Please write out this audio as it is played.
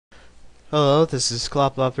Hello, this is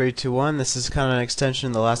Cloplob321. This is kind of an extension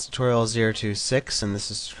of the last tutorial 026, and this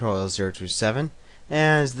is tutorial 027.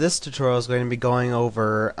 And this tutorial is going to be going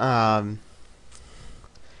over form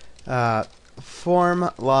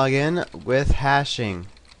login with hashing.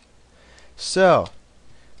 So,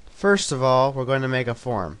 first of all, we're going to make a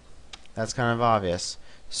form. That's kind of obvious.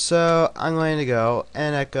 So, I'm going to go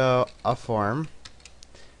and echo a form,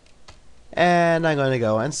 and I'm going to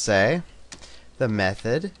go and say the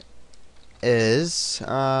method is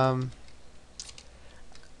I'm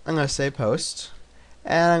going to say post,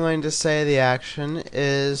 and I'm going to say the action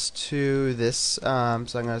is to this, so I'm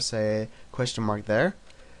going to say question mark there.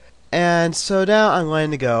 And so now I'm going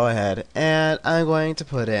to go ahead and I'm going to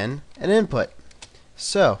put in an input.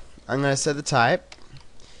 So I'm going to set the type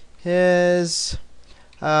is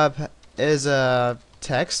a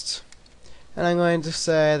text, and I'm going to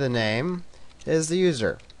say the name is the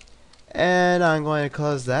user. And I'm going to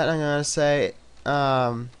close that. I'm going to say,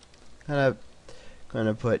 going to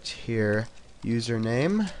put here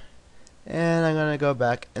username, and I'm going to go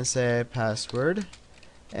back and say password,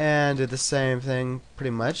 and do the same thing pretty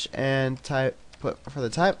much. And for the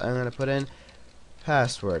type, I'm going to put in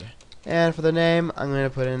password, and for the name, I'm going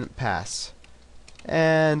to put in pass,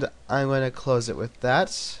 and I'm going to close it with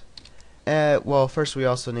that. Well, first we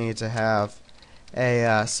also need to have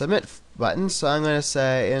a submit button, so I'm going to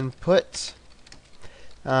say input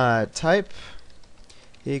type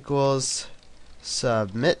equals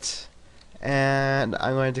submit, and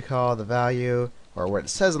I'm going to call the value, or what it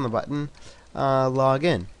says on the button,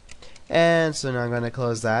 login. And so now I'm going to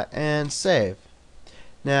close that and save.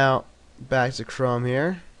 Now back to Chrome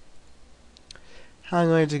here. I'm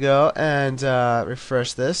going to go and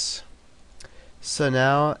refresh this. So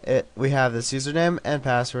now we have this username and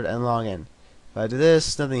password and login. If I do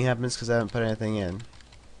this, nothing happens because I haven't put anything in.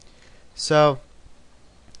 So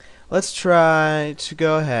let's try to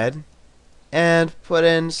go ahead and put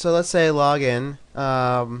in, so let's say login,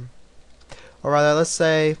 or rather let's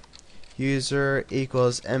say user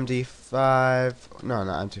equals MD5, no,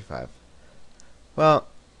 not MD5. Well,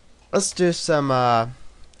 let's do some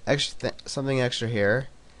something extra here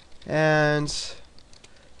and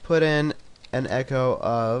put in an echo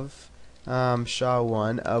of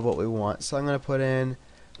SHA-1 of what we want. So I'm going to put in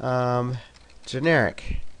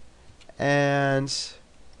generic, and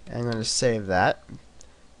I'm going to save that,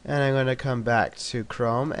 and I'm going to come back to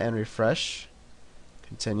Chrome and refresh,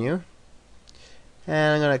 continue,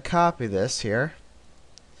 and I'm going to copy this here,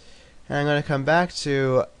 and I'm going to come back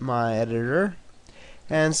to my editor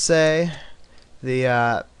and say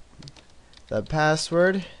the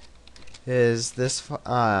password is this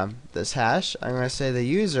this hash. I'm going to say the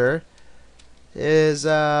user is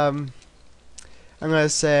I'm going to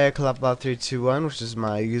say Cloplob321, which is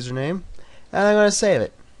my username, and I'm going to save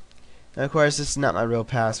it. And of course, this is not my real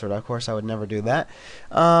password. Of course, I would never do that,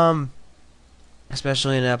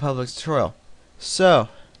 especially in a public tutorial. So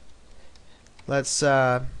let's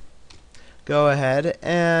go ahead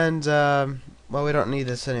and well, we don't need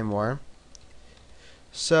this anymore.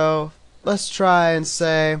 So let's try and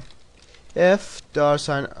say if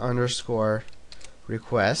 $_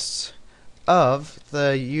 requests of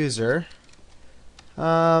the user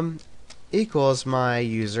equals my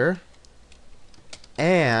user,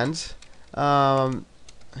 and the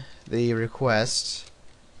request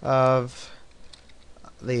of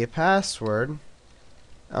the password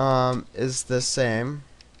is the same,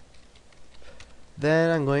 then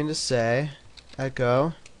I'm going to say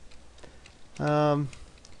echo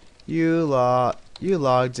you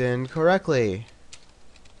logged in correctly.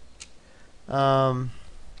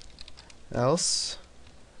 Else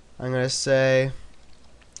I'm going to say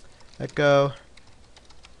echo,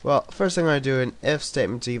 well, first I'm going to do an if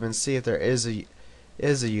statement to even see if there is a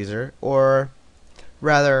user, or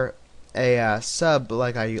rather a sub,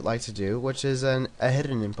 like I like to do, which is a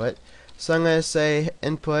hidden input. So I'm going to say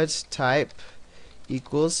input type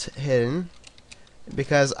equals hidden,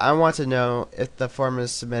 because I want to know if the form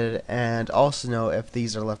is submitted and also know if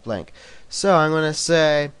these are left blank. So I'm going to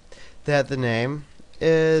say that the name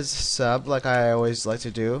is sub, like I always like to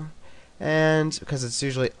do, and because it's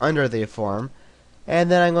usually under the form, and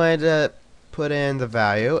then I'm going to put in the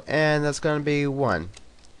value, and that's going to be 1.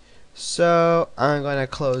 So I'm going to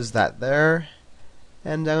close that there,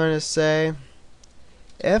 and I'm going to say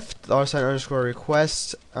if $_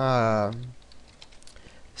 request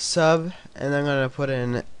sub, and I'm going to put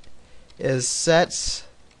in is set,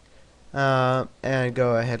 and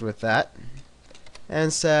go ahead with that,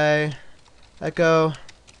 and say echo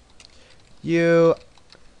you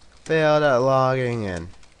failed at logging in.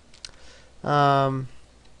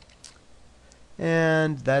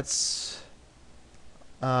 and that's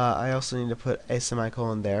I also need to put a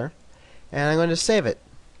semicolon there, and I'm going to save it.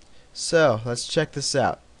 So let's check this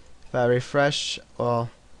out. If I refresh, well,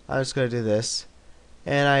 I'm just going to do this,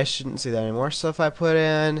 and I shouldn't see that anymore. So if I put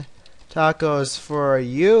in tacos for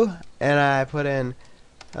you, and I put in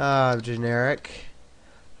generic,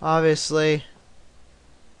 obviously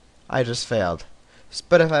I just failed.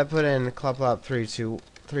 But if I put in clop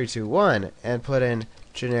 321 and put in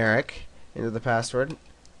generic into the password,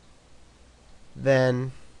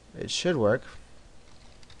 then it should work.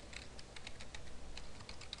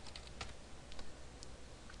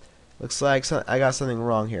 Looks like I got something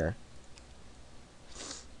wrong here.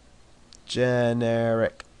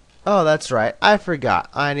 Generic. Oh, that's right. I forgot.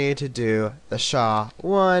 I need to do the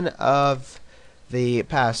SHA-1 of the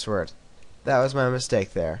password. That was my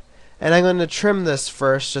mistake there. And I'm going to trim this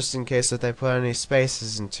first, just in case if they put any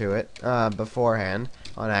spaces into it beforehand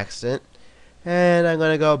on accident. And I'm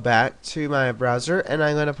going to go back to my browser, and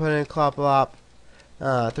I'm going to put in clop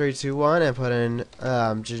 321 and put in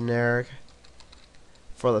generic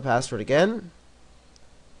for the password again.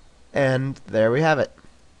 And there we have it.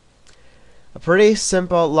 A pretty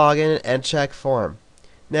simple login and check form.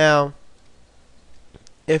 Now,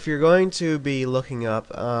 if you're going to be looking up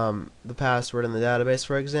the password in the database,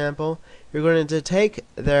 for example, you're going to take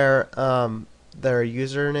their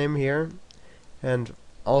username here, and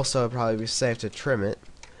also it'd probably be safe to trim it.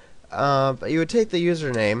 But you would take the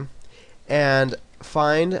username and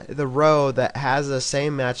find the row that has the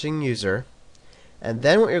same matching user, and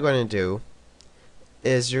then what you're going to do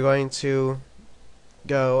is you're going to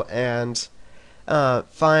go and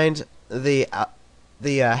find the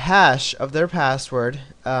hash of their password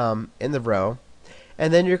in the row,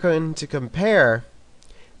 and then you're going to compare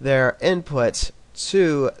their input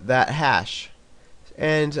to that hash.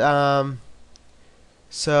 And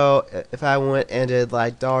so if I went and did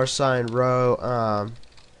like $row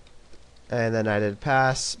and then I did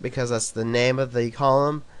pass, because that's the name of the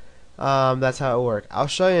column, that's how it works. I'll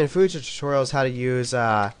show you in future tutorials how to use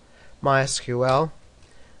MySQL,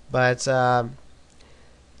 but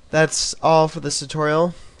that's all for this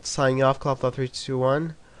tutorial. Signing off,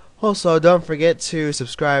 clop321. Also, don't forget to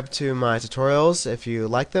subscribe to my tutorials if you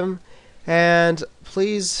like them, and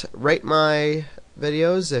please rate my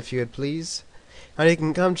videos if you would please. And you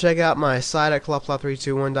can come check out my site at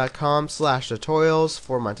clop321.com/tutorials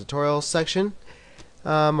for my tutorials section,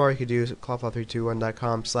 or you could do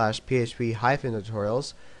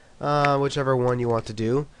clop321.com/php-tutorials, whichever one you want to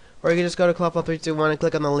do, or you can just go to clop321 and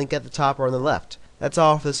click on the link at the top or on the left. That's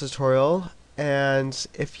all for this tutorial, and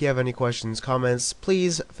if you have any questions, comments,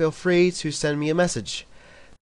 please feel free to send me a message.